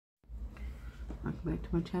Welcome back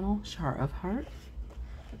to my channel, Char of Heart.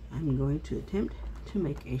 I'm going to attempt to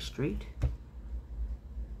make a straight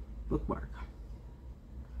bookmark.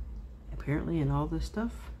 Apparently in all this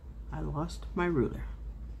stuff, I lost my ruler,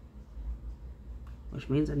 which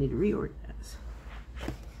means I need to reorganize.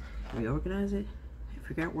 Reorganize it, and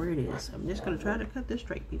figure out where it is. I'm just going to try to cut this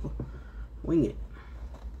straight, people. Wing it.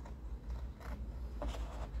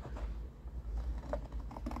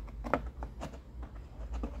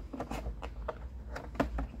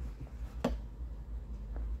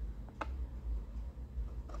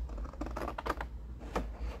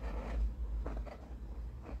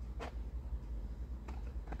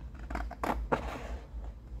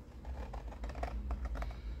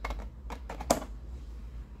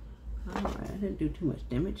 Alright, I didn't do too much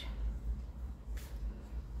damage.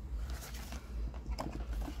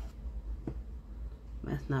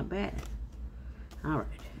 That's not bad. Alright.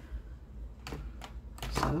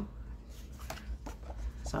 So,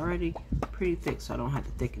 it's already pretty thick, so I don't have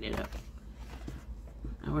to thicken it up.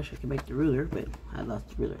 I wish I could make the ruler, but I lost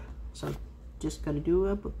the ruler. So, just gotta do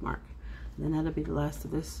a bookmark. And then that'll be the last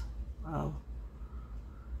of this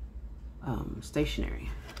stationery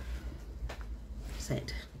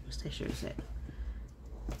set.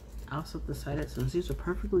 I also decided, since these are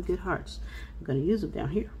perfectly good hearts, I'm going to use them down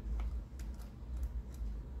here.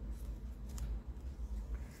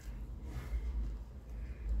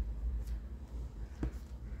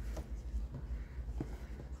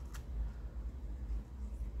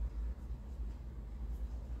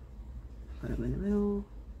 Put them in the middle,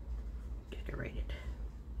 decorate it.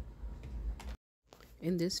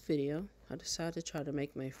 In this video, I decided to try to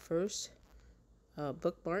make my first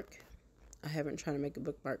bookmark. I haven't tried to make a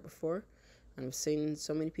bookmark before. I've seen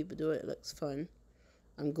so many people do it. It looks fun.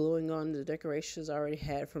 I'm gluing on the decorations I already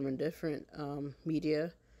had from a different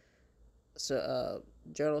media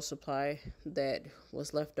journal supply that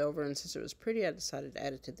was left over, and since it was pretty, I decided to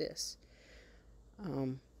add it to this.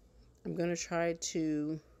 I'm going to try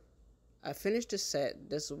to... I finished the set.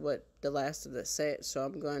 This is what the last of the set, so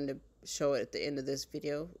I'm going to show it at the end of this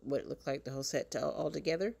video, what it looked like the whole set all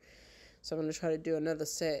together. So I'm going to try to do another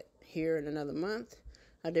set here in another month,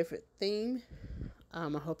 a different theme. I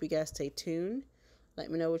hope you guys stay tuned.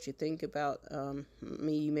 Let me know what you think about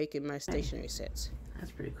me making my stationery sets.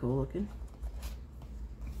 That's pretty cool looking.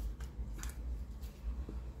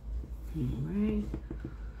 Alright.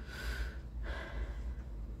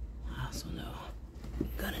 I also know I'm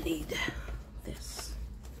going to need this.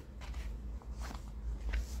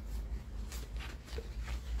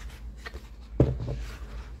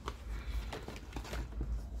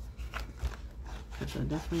 So I'm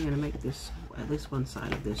definitely going to make this, at least one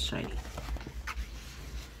side of this shiny.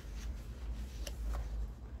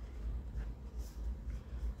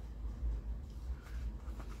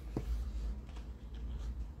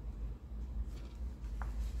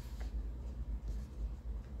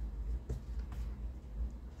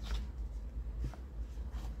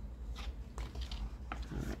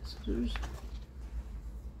 Alright, scissors.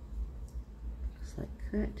 Just like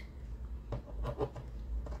that.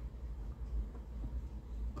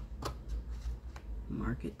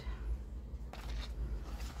 Mark it.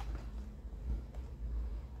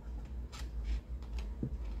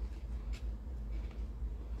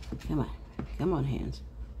 Come on, hands.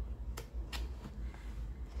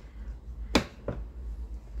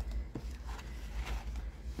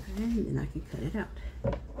 And then I can cut it out.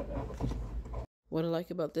 What I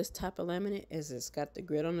like about this type of laminate is it's got the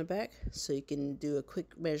grid on the back, so you can do a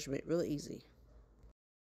quick measurement real easy.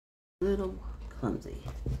 A little clumsy,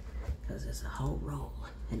 because it's a whole roll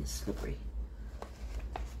and it's slippery.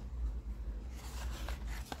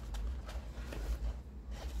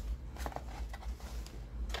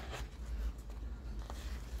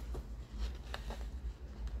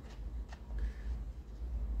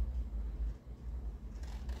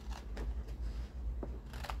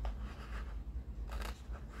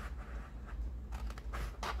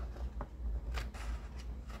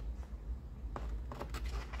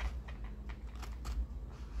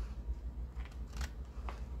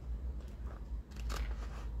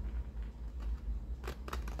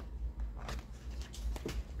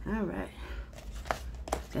 All right,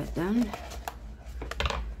 that done.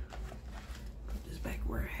 Put this back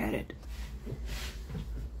where I had it.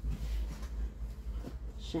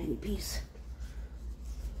 Shiny piece.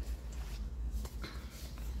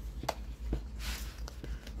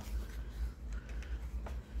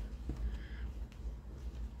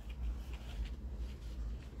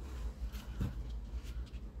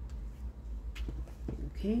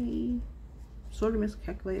 Okay, sort of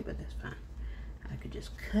miscalculated, but that's fine. I could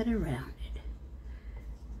just cut around it.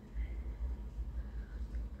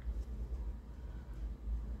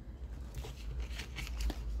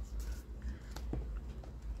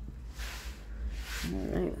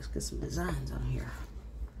 Alright, let's get some designs on here.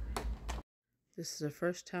 This is the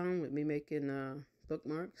first time with me making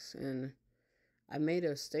bookmarks, and I made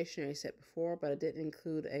a stationery set before, but I didn't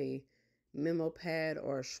include a memo pad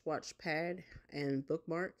or a swatch pad and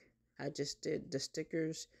bookmark. I just did the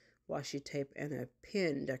stickers, washi tape, and a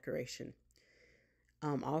pin decoration.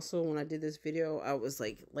 Also, when I did this video, I was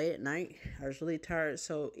like late at night. I was really tired,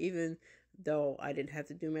 so even though I didn't have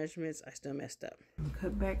to do measurements, I still messed up.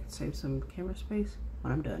 Cut back, save some camera space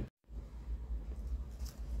when I'm done.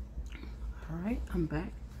 Alright, I'm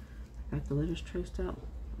back. Got the letters traced out.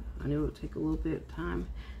 I knew it would take a little bit of time,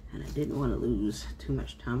 and I didn't want to lose too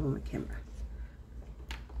much time on the camera.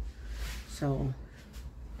 So,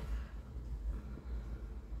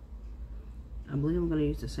 I believe I'm going to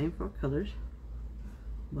use the same 4 colors.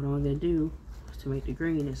 What I'm going to do to make the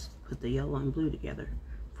green is put the yellow and blue together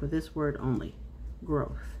for this word only,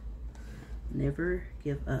 growth. Never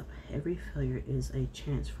give up. Every failure is a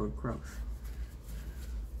chance for growth.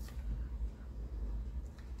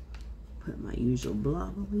 Put my usual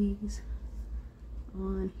blobblies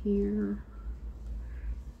on here.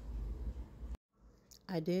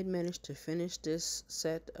 I did manage to finish this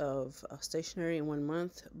set of stationery in 1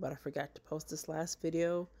 month, but I forgot to post this last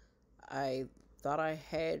video. I thought I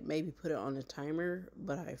had maybe put it on a timer,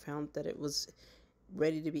 but I found that it was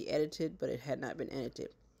ready to be edited, but it had not been edited.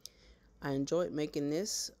 I enjoyed making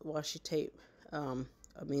this washi tape.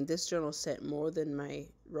 This journal set more than my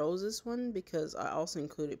roses one, because I also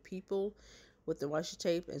included people with the washi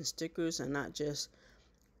tape and stickers, and not just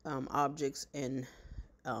objects and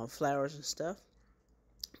flowers and stuff.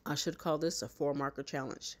 I should call this a 4 marker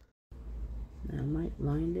challenge. Now I might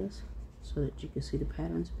line this so that you can see the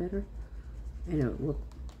patterns better, and it will look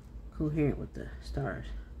coherent with the stars.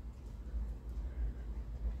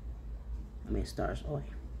 Stars,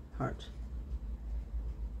 hearts.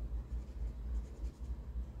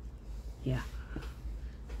 Yeah,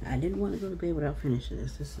 I didn't want to go to bed without finishing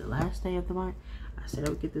this. This is the last day of the month. I said I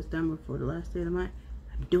would get this done before the last day of the month.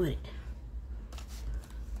 I'm doing it.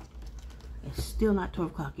 It's still not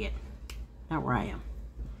 12 o'clock yet. Not where I am.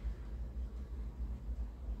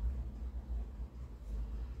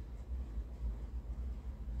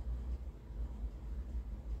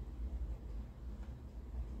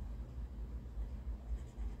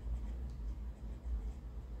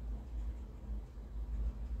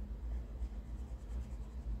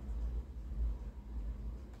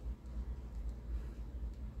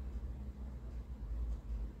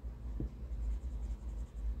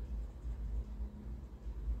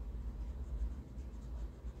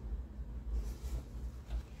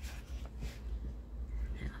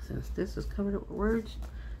 Since this is covered up with words,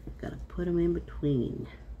 gotta put them in between.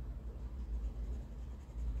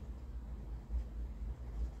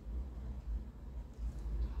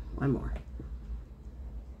 One more.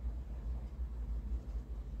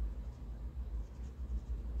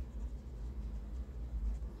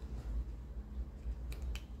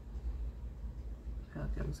 I felt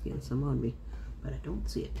like I was getting some on me, but I don't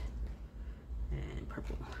see it. And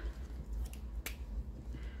purple.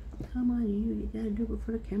 Come on, you gotta do it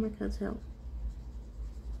before the camera cuts out.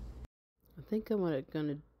 I think what I'm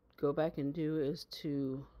gonna go back and do is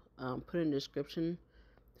to put in the description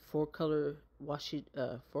 4-color washi,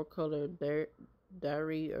 4-color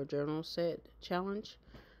diary or journal set challenge.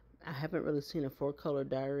 I haven't really seen a 4-color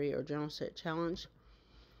diary or journal set challenge.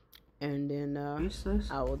 And then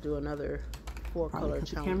I will do another 4-color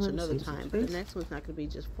challenge another time. But the next one's not going to be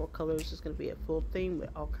just 4 colors. It's going to be a full theme with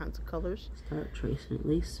all kinds of colors. Start tracing at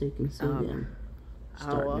least so you can see them.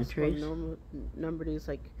 I'll also number these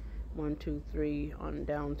like 1, 2, 3 on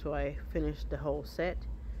down until I finish the whole set.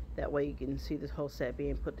 That way you can see this whole set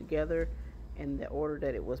being put together in the order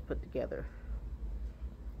that it was put together.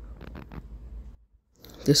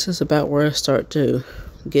 This is about where I start to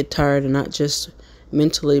get tired, and not just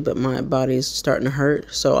mentally, but my body's starting to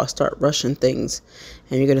hurt, so I'll start rushing things,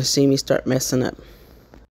 and you're gonna see me start messing up.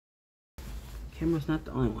 Camera's not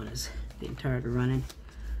the only one that's getting tired of running.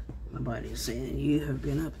 My body's saying you have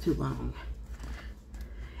been up too long,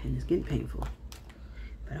 and it's getting painful.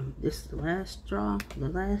 But this is the last straw, the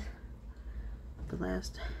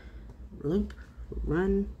last loop,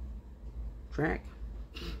 run, track.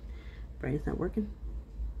 Brain's not working.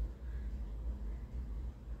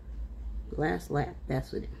 Last lap,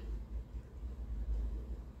 that's it.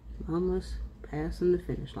 Almost passing the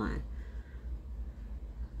finish line.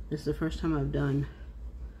 This is the first time I've done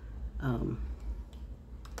a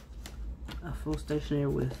full stationery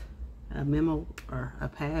with a memo or a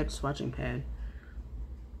pad, swatching pad,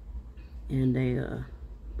 and a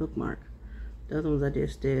bookmark. The other ones I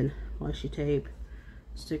just did washi tape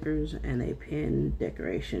stickers and a pin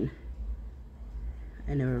decoration.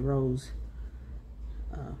 And there were rose.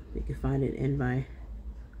 You can find it in my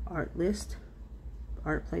art playlist.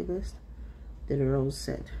 Did a rose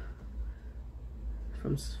set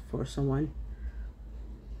for someone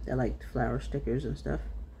that liked flower stickers and stuff.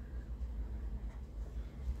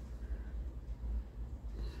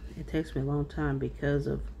 It takes me a long time because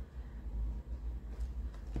of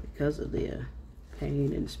the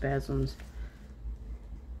pain and spasms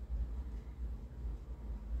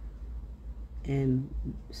and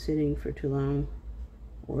sitting for too long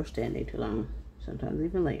or standing too long, sometimes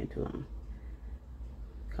even laying too long,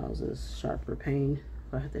 causes sharper pain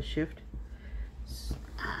if I have to shift.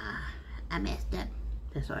 I messed up.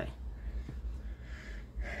 That's all right.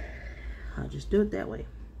 I'll just do it that way.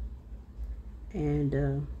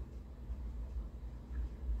 And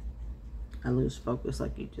I lose focus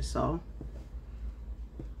like you just saw.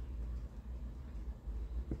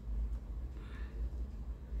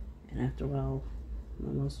 And after a while,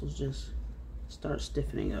 my muscles just start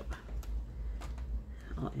stiffening up.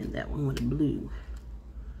 I'll end that one with a blue.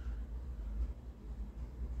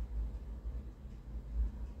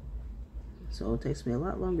 So it takes me a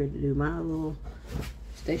lot longer to do my little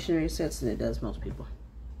stationary sets than it does most people.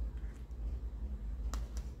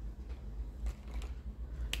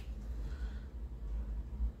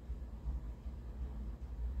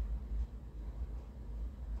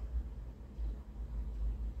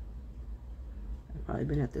 I've probably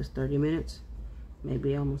been at this 30 minutes,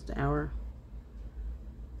 maybe almost an hour,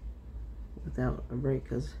 without a break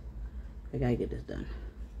because I gotta get this done.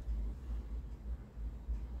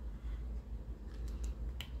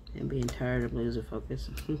 And being tired of losing focus.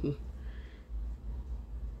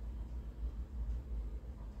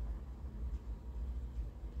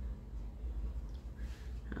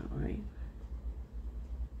 Alright.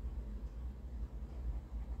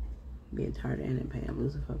 Being tired and in pain, I'm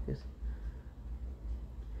losing focus.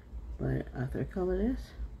 But after I color this,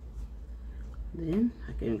 then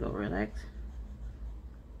I can go relax,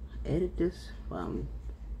 edit this while I'm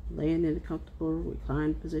laying in a comfortable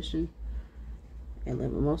reclined position, and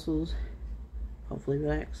let my muscles hopefully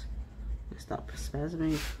relax and stop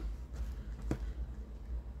spasming.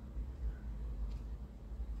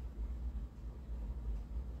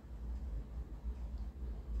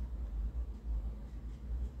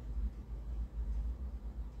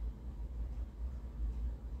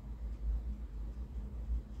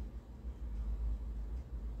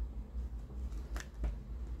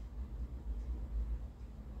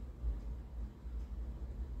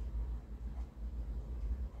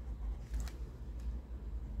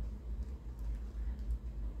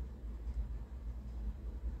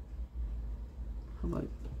 How about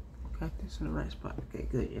got this in the right spot? Okay,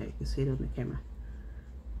 good. Yeah, you can see it on the camera.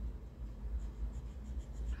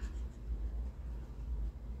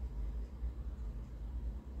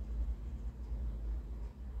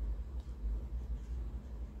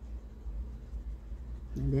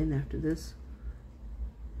 And then after this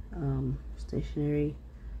stationary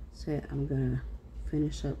set, I'm gonna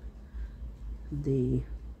finish up the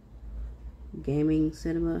gaming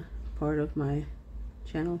cinema part of my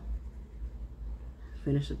channel.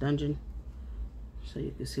 Finish the dungeon so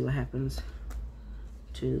you can see what happens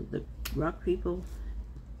to the rock people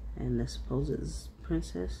and the supposed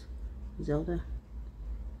princess Zelda,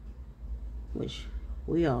 which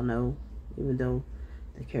we all know, even though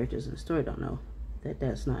the characters in the story don't know, that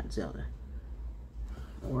that's not Zelda.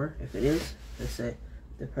 Or if it is, they say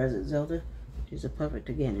the present Zelda, she's a puppet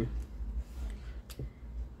to Ganon.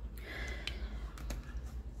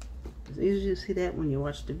 It's easy to see that when you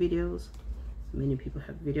watch the videos. Many people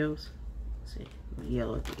have videos. Let's see,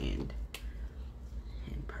 yellow at the end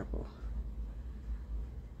and purple.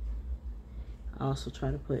 I also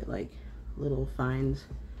try to put like little finds,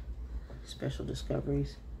 special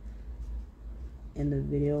discoveries in the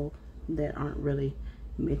video that aren't really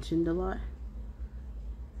mentioned a lot.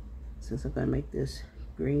 Since I'm gonna make this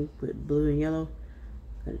green with blue and yellow,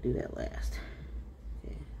 I'm gonna do that last.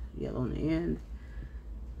 Okay, yellow on the end.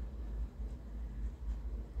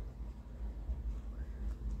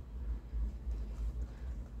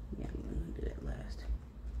 Yeah, I'm gonna do that last.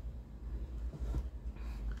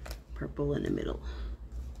 Purple in the middle.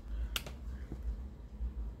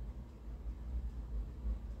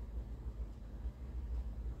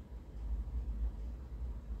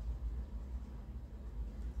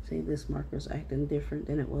 See, this marker's acting different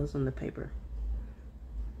than it was on the paper.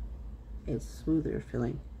 It's smoother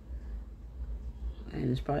feeling.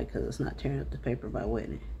 And it's probably because it's not tearing up the paper by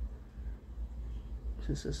wetting it.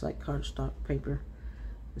 Since it's like cardstock paper.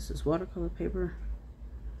 This is watercolor paper.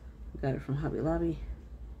 I got it from Hobby Lobby.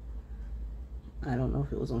 I don't know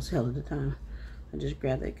if it was on sale at the time. I just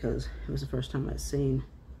grabbed it because it was the first time I'd seen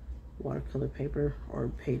watercolor paper or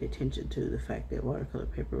paid attention to the fact that watercolor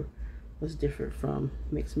paper was different from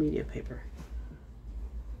mixed media paper.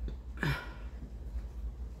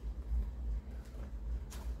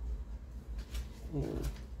 And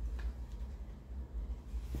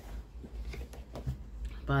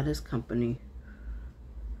by this company,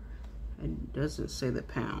 it doesn't say the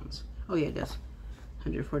pounds. Oh yeah, it does.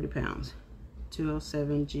 140 pounds.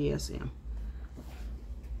 207 GSM.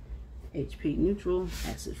 HP neutral,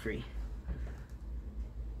 acid free.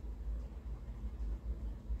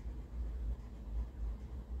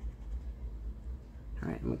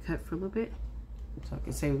 Alright, I'm gonna cut for a little bit so I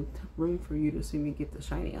can save room for you to see me get the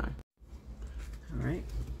shiny on. Alright,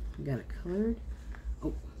 I got it colored.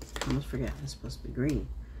 Oh, I almost forgot, it's supposed to be green.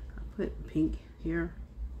 I put pink here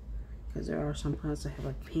because there are some plants that have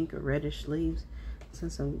like pink or reddish leaves.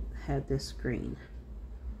 Since I had this green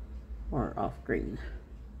or off green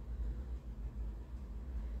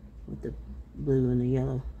with the blue and the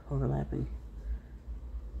yellow overlapping.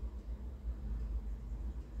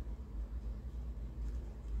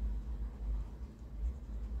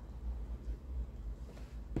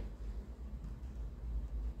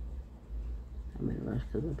 I'm in a rush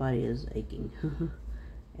because my body is aching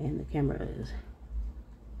and the camera is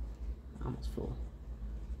almost full.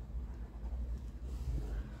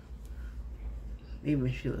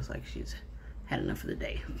 Even she looks like she's had enough for the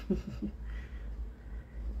day.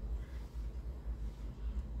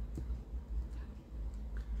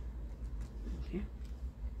 Okay.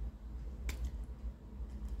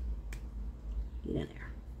 Get in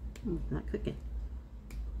there. Not cooking.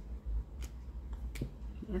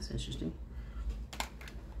 That's interesting.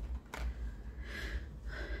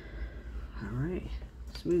 Alright,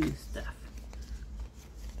 smooth stuff.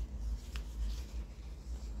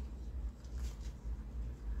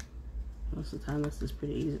 Most of the time this is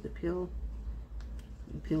pretty easy to peel.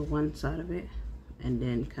 You peel one side of it and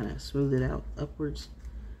then kind of smooth it out upwards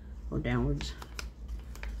or downwards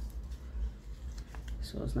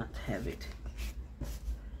so as not to have it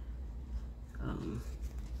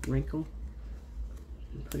wrinkle,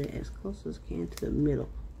 and put it as close as can to the middle.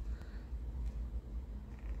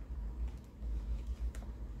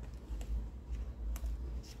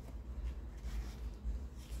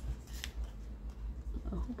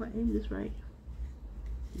 I hope I aimed this right.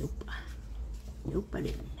 Nope. Nope, I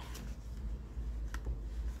didn't.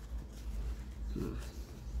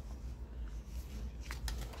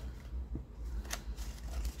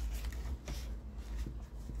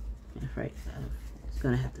 That's right. It's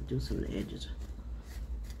gonna have to do some of the edges.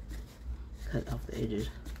 Cut off the edges.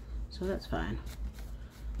 So that's fine.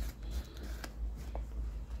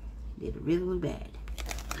 Did it really bad.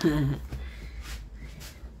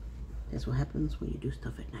 That's what happens when you do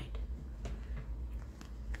stuff at night.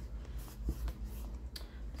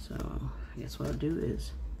 So I guess what I'll do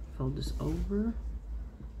is fold this over,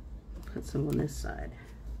 put some on this side.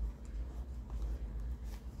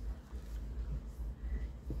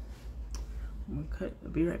 I'm gonna cut,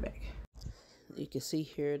 I'll be right back. You can see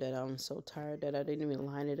here that I'm so tired that I didn't even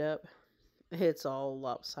line it up. It's all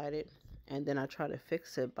lopsided. And then I try to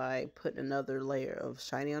fix it by putting another layer of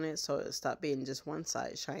shiny on it so it stopped being just one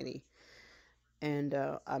side shiny. And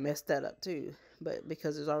I messed that up too. But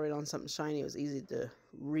because it's already on something shiny, it was easy to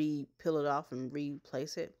peel it off and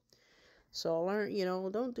replace it. So I learned, you know,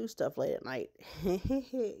 don't do stuff late at night.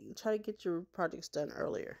 Try to get your projects done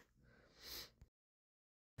earlier.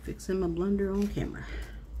 Fixing my blender on camera.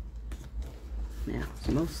 Now, it's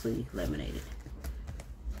mostly laminated.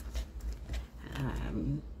 I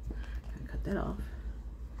cut that off.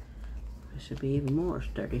 It should be even more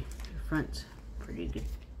sturdy. The front's pretty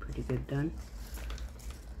good done.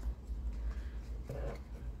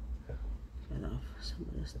 Cut off some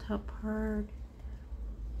of this top part.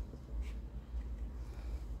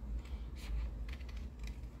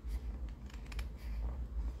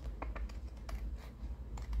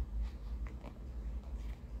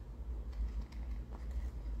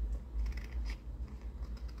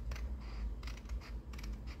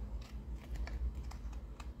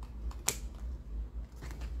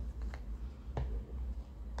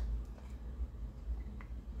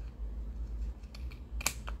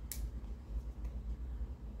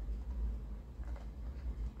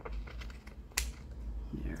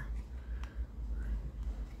 There.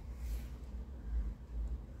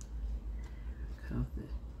 Cut off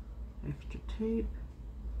the extra tape.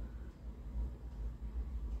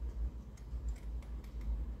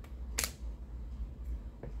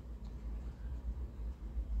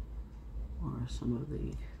 Or some of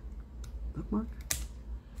the bookmark.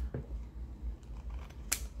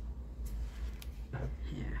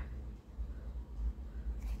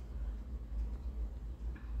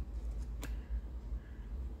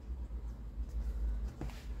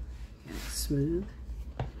 smooth.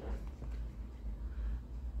 I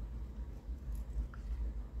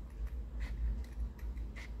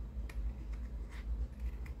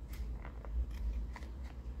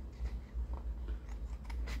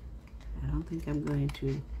don't think I'm going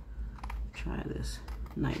to try this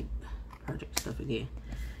night project stuff again.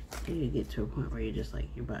 You get to a point where you're just like,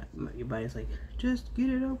 your body's like, just get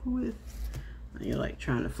it over with. And you're like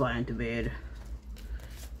trying to fly into bed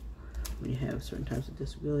when you have certain types of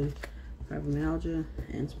disability. Fibromyalgia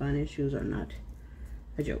and spine issues are not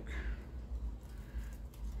a joke.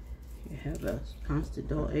 You have a constant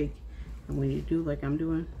dull ache, and when you do like I'm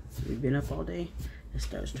doing, you've been up all day, it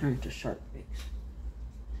starts turning to sharp aches,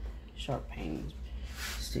 sharp pains,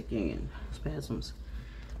 sticking and spasms.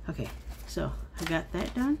 Okay, so I got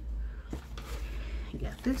that done. I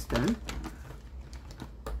got this done.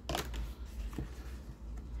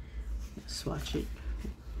 Swatch it,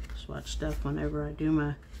 swatch stuff whenever I do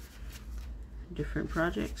my different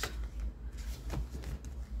projects.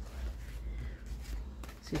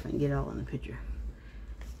 See if I can get it all in the picture.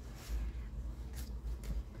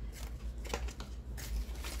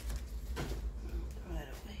 Throw that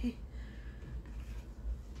away.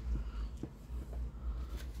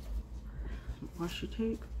 Some washi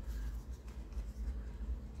tape.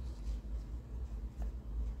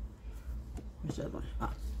 Where's the other one?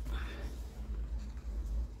 Ah.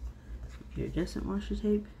 Iridescent washi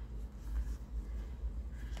tape.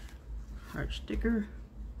 Heart sticker.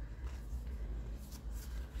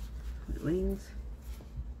 With wings.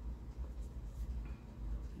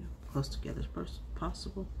 Close together as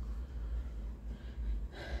possible.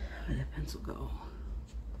 Where'd that pencil go?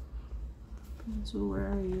 Pencil,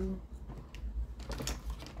 where are you?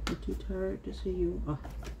 I'm too tired to see you. Oh.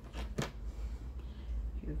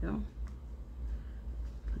 Here we go.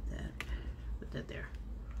 Put that there.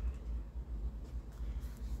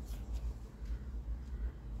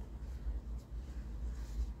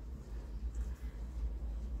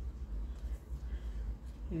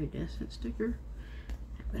 Iridescent sticker.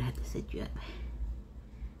 I'm gonna have to set you up.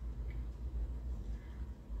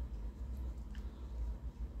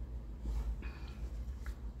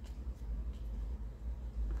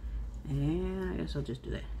 And I guess I'll just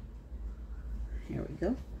do that. Here we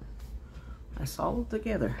go. That's all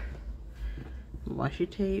together. Washi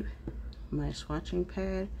tape, my swatching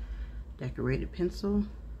pad, decorated pencil,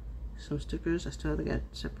 some stickers I still got to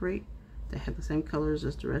separate that have the same colors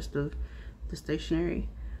as the rest of the stationery,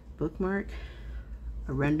 bookmark,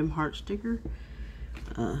 a random heart sticker,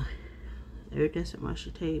 iridescent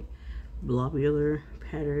washi tape, blobular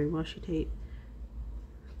pattern washi tape,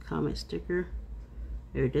 comet sticker,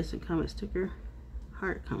 iridescent comet sticker,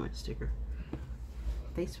 heart comet sticker.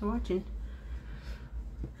 Thanks for watching.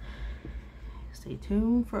 Stay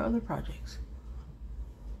tuned for other projects.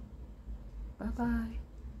 Bye-bye.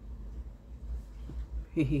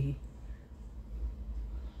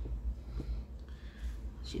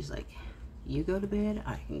 She's like, you go to bed,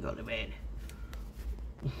 I can go to bed.